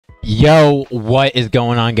Yo, what is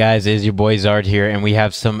going on, guys? It is your boy Zard here, and we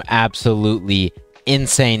have some absolutely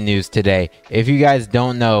insane news today. If you guys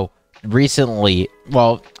don't know, recently,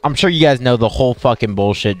 well, I'm sure you guys know the whole fucking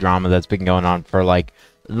bullshit drama that's been going on for like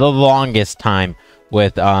the longest time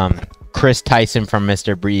with Kris Tyson from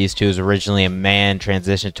Mr. Beast, who was originally a man,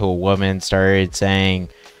 transitioned to a woman, started saying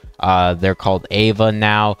they're called Ava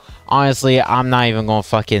now. Honestly, I'm not even gonna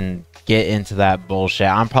fucking get into that bullshit.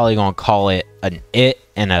 I'm probably gonna call it an it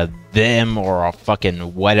and a them or a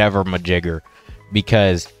fucking whatever majigger,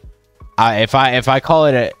 because if I call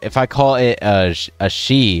it a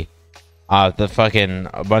she, the fucking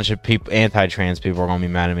a bunch of people, anti-trans people, are gonna be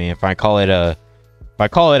mad at me. If I call it a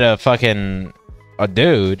fucking a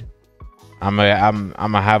dude, I'm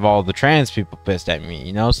gonna have all the trans people pissed at me,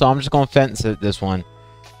 you know. So I'm just gonna fence at this one.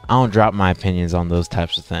 I don't drop my opinions on those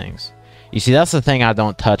types of things. You see, that's the thing I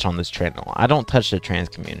don't touch on this channel. I don't touch the trans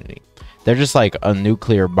community. They're just like a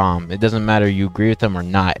nuclear bomb. It doesn't matter you agree with them or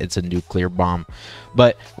not. It's a nuclear bomb.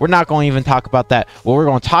 But we're not going to even talk about that. What we're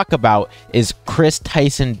going to talk about is Kris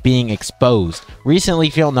Tyson being exposed. Recently,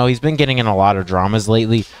 if you don't know, he's been getting in a lot of dramas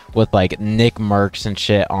lately with like Nick Merckx and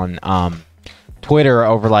shit on Twitter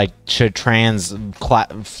over like, should trans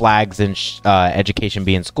flags in education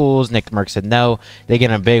be in schools. Nick Merckx said no. They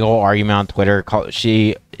get in a big old argument on Twitter.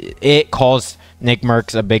 It calls Nick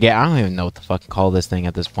Merckx a bigot. I don't even know what to fucking call this thing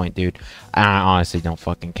at this point, dude. I honestly don't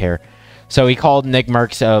fucking care. So he called Nick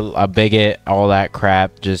Merckx a bigot, all that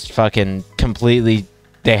crap, just fucking completely.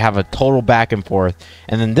 They have a total back and forth.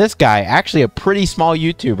 And then this guy, actually a pretty small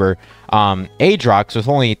YouTuber, Adrox, with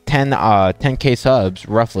only 10k subs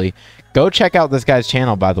roughly. Go check out this guy's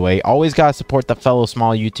channel, by the way. Always gotta support the fellow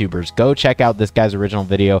small YouTubers. Go check out this guy's original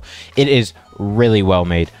video. It is really well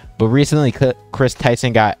made. But recently, Kris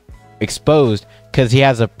Tyson got exposed because he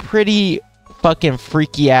has a pretty fucking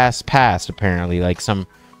freaky ass past, apparently. Like some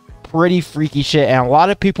pretty freaky shit. And a lot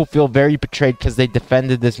of people feel very betrayed because they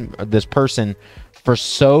defended this person for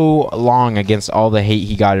so long against all the hate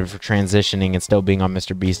he got for transitioning and still being on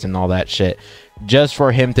Mr. Beast and all that shit, just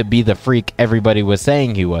for him to be the freak everybody was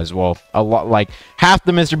saying he was. Well, a lot, like half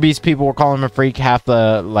the Mr. Beast people were calling him a freak, half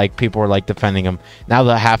the like people were like defending him. Now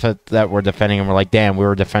the half that were defending him were like, damn, we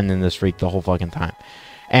were defending this freak the whole fucking time.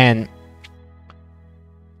 And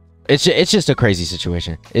it's just a crazy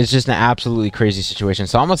situation. It's just an absolutely crazy situation.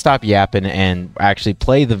 So I'm gonna stop yapping and actually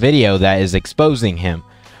play the video that is exposing him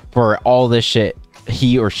for all this shit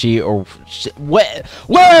he or she or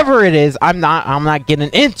whatever it is. I'm not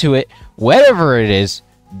getting into it. Whatever it is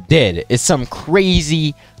did. It's some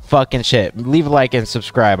crazy fucking shit. Leave a like and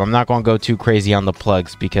subscribe. I'm not gonna go too crazy on the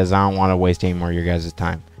plugs because I don't want to waste any more of your guys'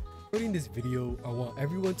 time. In this video, I want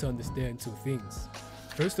everyone to understand two things.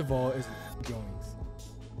 First of all is drawings.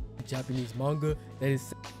 Japanese manga that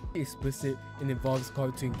is explicit and involves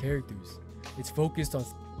cartoon characters. It's focused on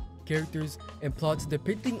characters and plots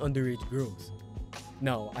depicting underage girls.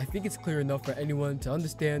 Now, I think it's clear enough for anyone to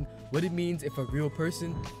understand what it means if a real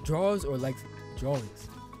person draws or likes drawings.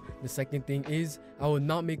 The second thing is, I will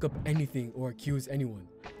not make up anything or accuse anyone.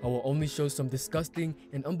 I will only show some disgusting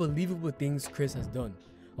and unbelievable things Kris has done,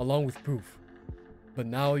 along with proof. But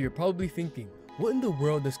now you're probably thinking, what in the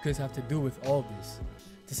world does Kris have to do with all this?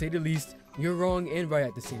 To say the least, you're wrong and right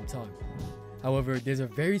at the same time. However, there's a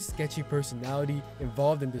very sketchy personality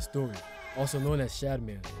involved in this story, also known as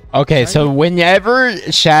Shadman. Okay, so whenever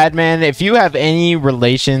Shadman, if you have any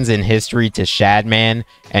relations in history to Shadman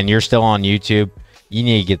and you're still on YouTube, you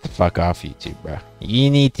need to get the fuck off YouTube, bro. You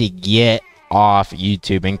need to get off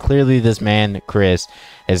YouTube. And clearly this man, Kris,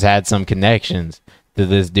 has had some connections to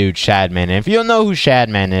this dude Shadman. And if you don't know who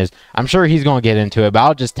Shadman is, I'm sure he's going to get into it, but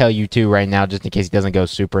I'll just tell you too right now, just in case he doesn't go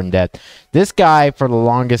super in depth. This guy, for the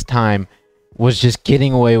longest time, was just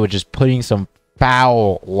getting away with just putting some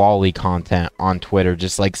foul lolly content on Twitter,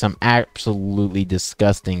 just like some absolutely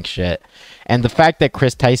disgusting shit. And the fact that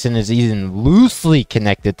Kris Tyson is even loosely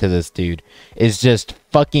connected to this dude is just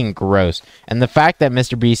fucking gross. And the fact that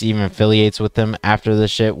Mr. Beast even affiliates with him after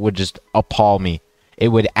this shit would just appall me. It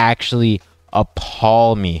would actually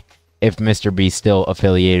appall me if Mr. Beast still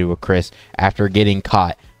affiliated with Kris after getting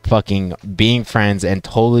caught fucking being friends and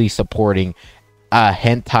totally supporting a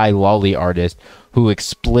hentai lolly artist who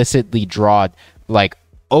explicitly drawed like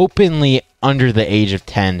openly under the age of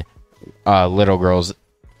 10 little girls.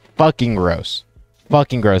 Fucking gross.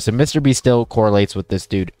 Fucking gross. And Mr. Beast still correlates with this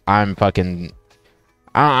dude. I'm fucking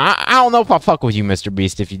I don't know if I'll fuck with you, Mr.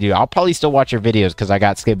 Beast. If you do, I'll probably still watch your videos because I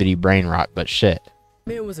got skibbity brain rot, but shit.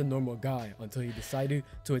 Man was a normal guy until he decided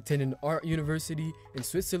to attend an art university in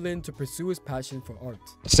Switzerland to pursue his passion for art.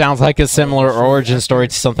 Sounds like a similar origin story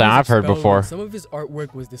to something I've heard before. Some of his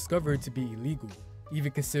artwork was discovered to be illegal.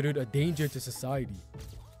 even considered a danger to society.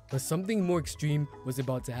 But something more extreme was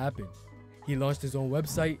about to happen. He launched his own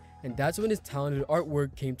website, and that's when his talented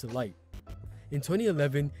artwork came to light. In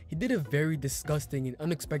 2011, he did a very disgusting and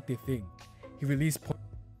unexpected thing. He released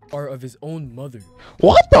art of his own mother.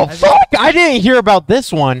 What the fuck? I didn't hear about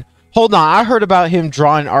this one. Hold on, I heard about him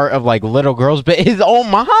drawing art of like little girls, but his own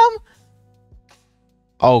mom?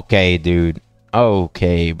 Okay, dude.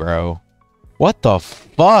 Okay, bro. What the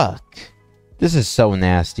fuck? This is so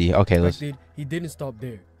nasty. Okay, let's... He didn't stop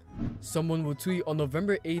there. Someone will tweet on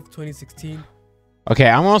November 8th, 2016. Okay,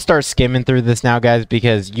 I'm gonna start skimming through this now, guys,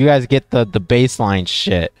 because you guys get the baseline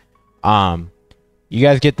shit. You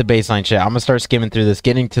guys get the baseline shit. I'm gonna start skimming through this,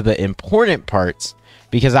 getting to the important parts,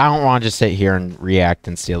 because I don't want to just sit here and react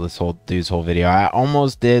and steal this whole dude's whole video. I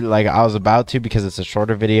almost did, like I was about to, because it's a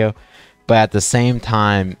shorter video, but at the same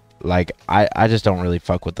time, like I just don't really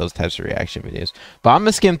fuck with those types of reaction videos. But I'm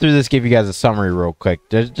gonna skim through this, give you guys a summary real quick.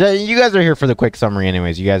 You guys are here for the quick summary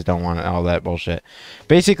anyways. You guys don't want all that bullshit.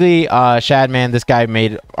 Basically, Shadman, this guy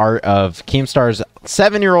made art of Keemstar's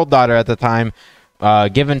 7-year-old daughter at the time,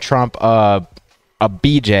 giving Trump a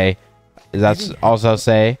BJ. That's also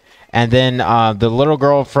say. And then the little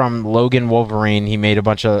girl from Logan Wolverine, he made a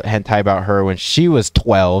bunch of hentai about her when she was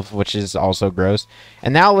 12, which is also gross.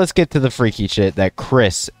 And now let's get to the freaky shit that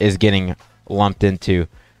Kris is getting lumped into.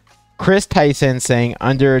 Kris Tyson saying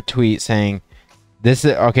under a tweet saying, this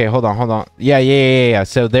is... Okay, hold on. Yeah.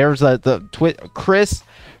 So there's Kris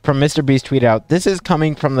from Mr. Beast tweet out, this is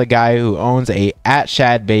coming from the guy who owns a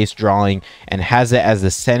 @Shad-based drawing and has it as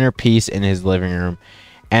the centerpiece in his living room.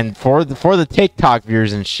 And for the TikTok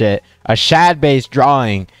viewers and shit, a Shad-based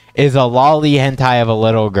drawing is a lolly hentai of a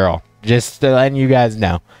little girl. Just to let you guys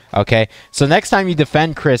know, okay? So next time you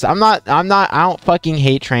defend Kris, I don't fucking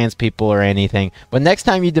hate trans people or anything, but next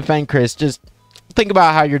time you defend Kris, just think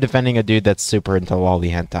about how you're defending a dude that's super into lolly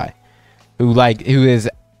hentai, who is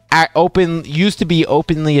used to be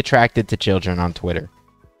openly attracted to children on Twitter.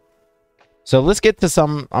 So let's get to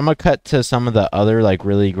some... I'm going to cut to some of the other, like,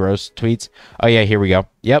 really gross tweets. Oh, yeah, here we go.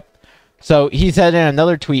 Yep. So he said in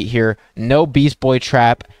another tweet here, no Beast Boy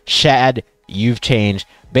trap. Shad, you've changed.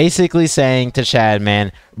 Basically saying to Shad,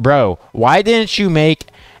 man, bro, why didn't you make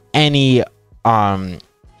any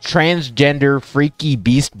transgender freaky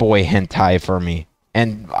Beast Boy hentai for me?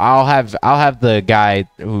 And I'll have the guy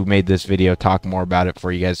who made this video talk more about it for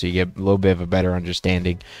you guys so you get a little bit of a better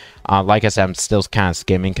understanding. Like I said, I'm still kind of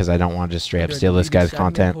skimming because I don't want to just straight up steal this guy's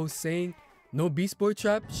content. Post saying, no Beast Boy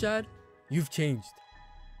trap, Shad, you've changed.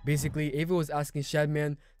 Basically, Ava was asking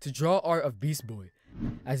Shadman to draw art of Beast Boy,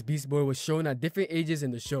 as Beast Boy was shown at different ages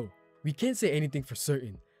in the show. We can't say anything for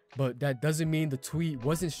certain, but that doesn't mean the tweet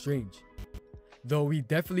wasn't strange. Though we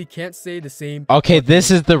definitely can't say the same. Okay, this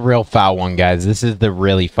is the real foul one, guys. This is the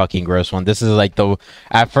really fucking gross one. This is like the...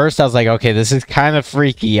 At first, I was like, okay, this is kind of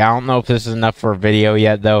freaky. I don't know if this is enough for a video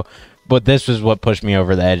yet, though. But this was what pushed me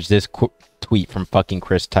over the edge. This tweet from fucking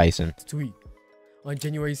Kris Tyson. Tweet. On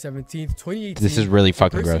January 17th, 2018... This is really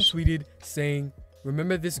fucking gross. Tweeted saying,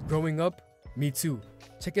 remember this growing up? Me too.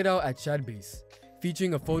 Check it out at Shadbase.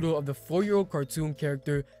 Featuring a photo of the 4-year-old cartoon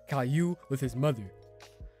character Caillou with his mother.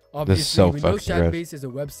 Obviously, we know Shadbase is a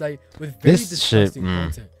website with very disgusting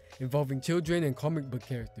content involving children and comic book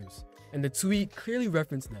characters, and the tweet clearly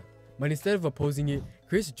referenced that. But instead of opposing it,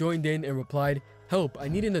 Kris joined in and replied, "Help, I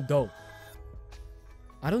need an adult."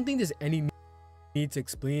 I don't think there's any need to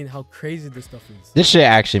explain how crazy this stuff is. This shit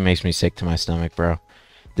actually makes me sick to my stomach, bro.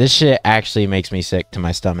 This shit actually makes me sick to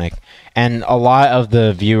my stomach. And a lot of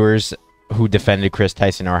the viewers who defended Kris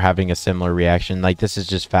Tyson are having a similar reaction. Like, this is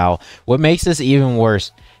just foul. What makes this even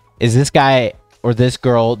worse is this guy or this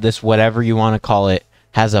girl, this whatever you want to call it,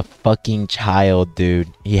 has a fucking child, dude.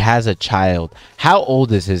 He has a child. How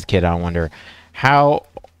old is his kid, I wonder? How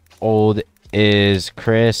old is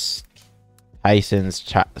Kris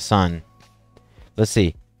Tyson's son? Let's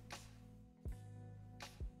see.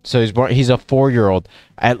 So he's a 4-year-old.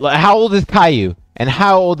 How old is Caillou? And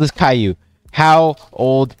how old is Caillou? How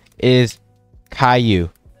old is Caillou?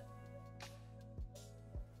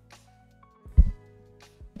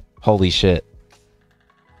 Holy shit.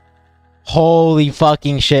 Holy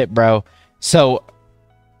fucking shit, bro. So,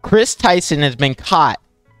 Kris Tyson has been caught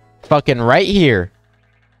fucking right here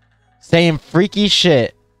saying freaky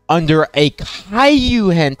shit under a Caillou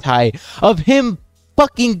hentai of him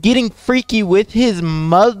fucking getting freaky with his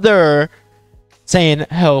mother, saying,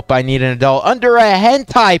 "Help, I need an adult," under a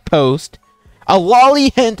hentai post, a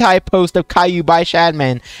lolly hentai post of Caillou by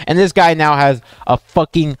Shadman, and this guy now has a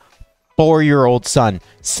fucking 4-year-old son,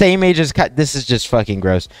 same age as this is just fucking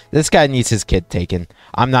gross. This guy needs his kid taken.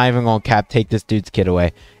 I'm not even gonna take this dude's kid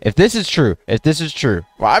away. If this is true,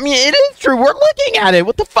 well, I mean, it is true. We're looking at it.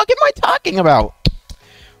 What the fuck am I talking about?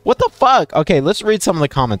 What the fuck? Okay, let's read some of the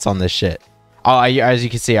comments on this shit. Oh, as you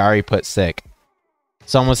can see, I already put sick.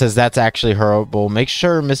 Someone says that's actually horrible. Make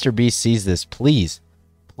sure Mr. Beast sees this, please.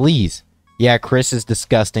 Please. Yeah, Kris is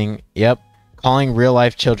disgusting. Yep. Calling real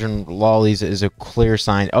life children lollies is a clear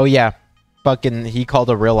sign. Oh yeah. Fucking he called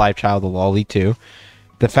a real life child a lolly too.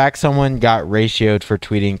 The fact someone got ratioed for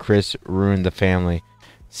tweeting Kris ruined the family.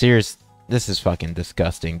 Serious, this is fucking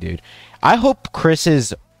disgusting, dude. I hope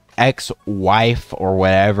Chris's ex-wife or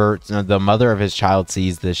whatever, the mother of his child,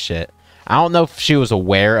 sees this shit. I don't know if she was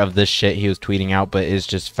aware of this shit he was tweeting out, but it's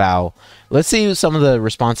just foul. Let's see some of the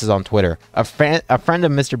responses on Twitter. A friend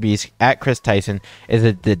of Mr. Beast, at Kris Tyson, is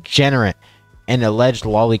a degenerate and alleged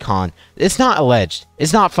lolicon. It's not alleged.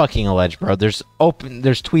 It's not fucking alleged, bro. There's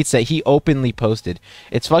tweets that he openly posted.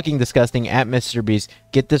 It's fucking disgusting. At Mr. Beast,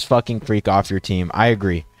 get this fucking freak off your team. I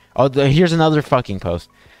agree. Oh, here's another fucking post.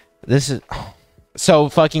 This is... So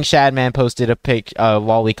fucking Shadman posted a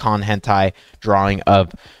lolicon hentai drawing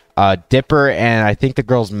of Dipper and I think the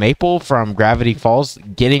girl's Maple from Gravity Falls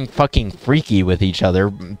getting fucking freaky with each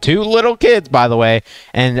other. 2 little kids, by the way.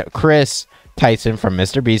 And Kris Tyson from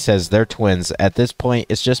Mr. B says they're twins. At this point,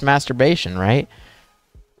 it's just masturbation, right?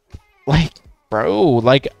 Like, bro,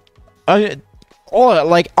 like,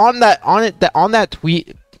 like on that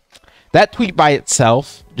tweet, by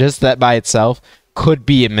itself, just that by itself, could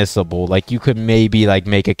be admissible. Like, you could maybe like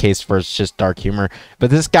make a case for it's just dark humor, but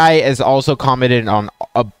this guy has also commented on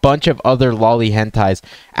a bunch of other lolly hentais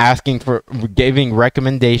asking for giving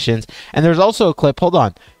recommendations. And there's also a clip, hold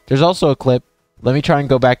on, there's also a clip. Let me try and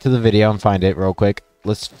go back to the video and find it real quick.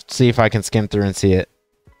 Let's see if I can skim through and see it.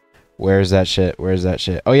 Where's that shit? Where's that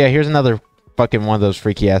shit? Oh yeah, here's another fucking one of those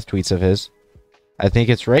freaky ass tweets of his. I think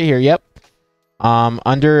it's right here. Yep.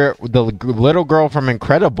 Under the little girl from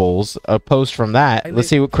Incredibles, a post from that. Let's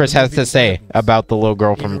see what Kris has to say about the little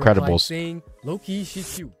girl from Incredibles.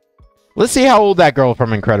 Let's see how old that girl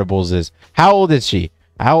from Incredibles is. How old is she?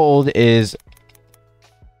 How old is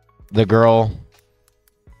the girl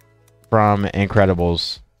from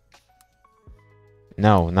Incredibles?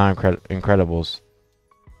 No, not Incredibles.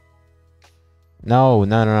 No.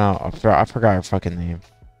 I forgot her fucking name.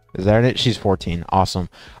 Is that it? She's 14. Awesome.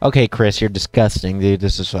 Okay, Kris, you're disgusting, dude.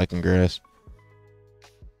 This is fucking gross.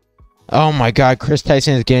 Oh my god, Kris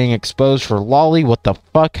Tyson is getting exposed for lolly. What the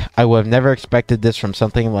fuck? I would have never expected this from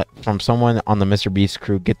someone on the Mr. Beast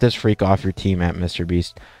crew. Get this freak off your team, at Mr.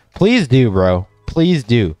 Beast. Please do, bro. Please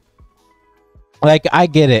do. Like, I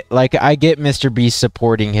get it. Like, I get Mr. Beast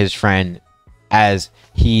supporting his friend as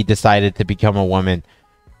he decided to become a woman.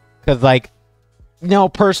 Because, like, no,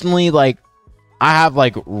 personally, like, I have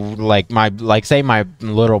say my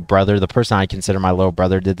little brother, the person I consider my little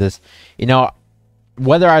brother, did this. You know,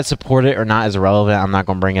 whether I support it or not is irrelevant. I'm not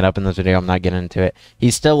going to bring it up in this video. I'm not getting into it.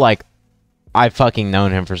 He's still like, I've fucking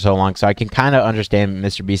known him for so long, so I can kind of understand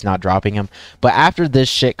Mr. Beast not dropping him. But after this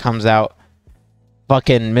shit comes out,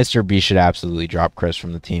 fucking Mr. Beast should absolutely drop Kris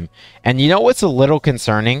from the team. And you know what's a little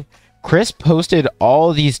concerning? Kris posted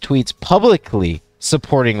all these tweets publicly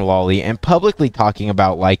supporting lolly and publicly talking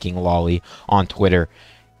about liking lolly on Twitter.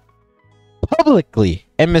 Publicly.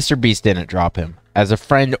 And Mr. Beast didn't drop him as a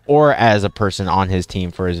friend or as a person on his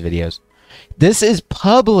team for his videos. This is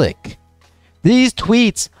public. These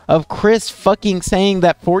tweets of Kris fucking saying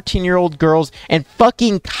that 14-year-old girls and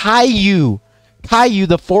fucking Caillou, the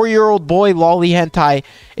 4-year-old boy lolly hentai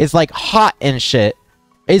is like hot and shit,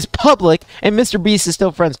 is public, and Mr. Beast is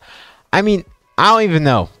still friends. I mean, I don't even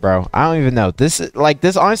know, bro. I don't even know. This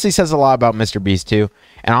honestly says a lot about Mr. Beast too.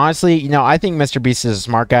 And honestly, you know, I think Mr. Beast is a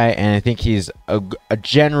smart guy, and I think he's a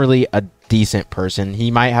generally a decent person. He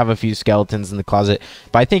might have a few skeletons in the closet,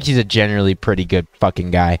 but I think he's a generally pretty good fucking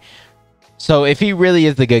guy. So if he really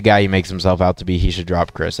is the good guy he makes himself out to be, he should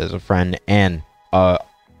drop Kris as a friend and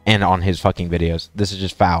on his fucking videos. This is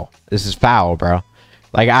just foul. This is foul, bro.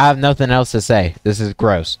 Like, I have nothing else to say. This is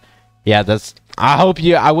gross. Yeah, I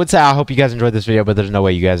would say I hope you guys enjoyed this video, but there's no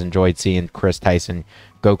way you guys enjoyed seeing Kris Tyson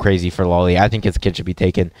go crazy for lolly. I think his kid should be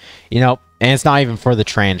taken. You know, and it's not even for the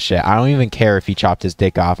trans shit. I don't even care if he chopped his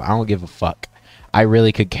dick off. I don't give a fuck. I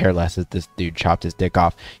really could care less if this dude chopped his dick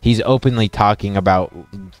off. He's openly talking about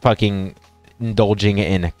fucking indulging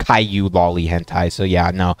in Caillou lolly hentai. So yeah,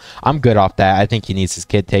 no, I'm good off that. I think he needs his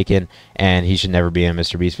kid taken, and he should never be in a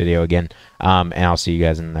Mr. Beast video again. And I'll see you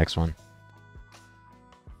guys in the next one.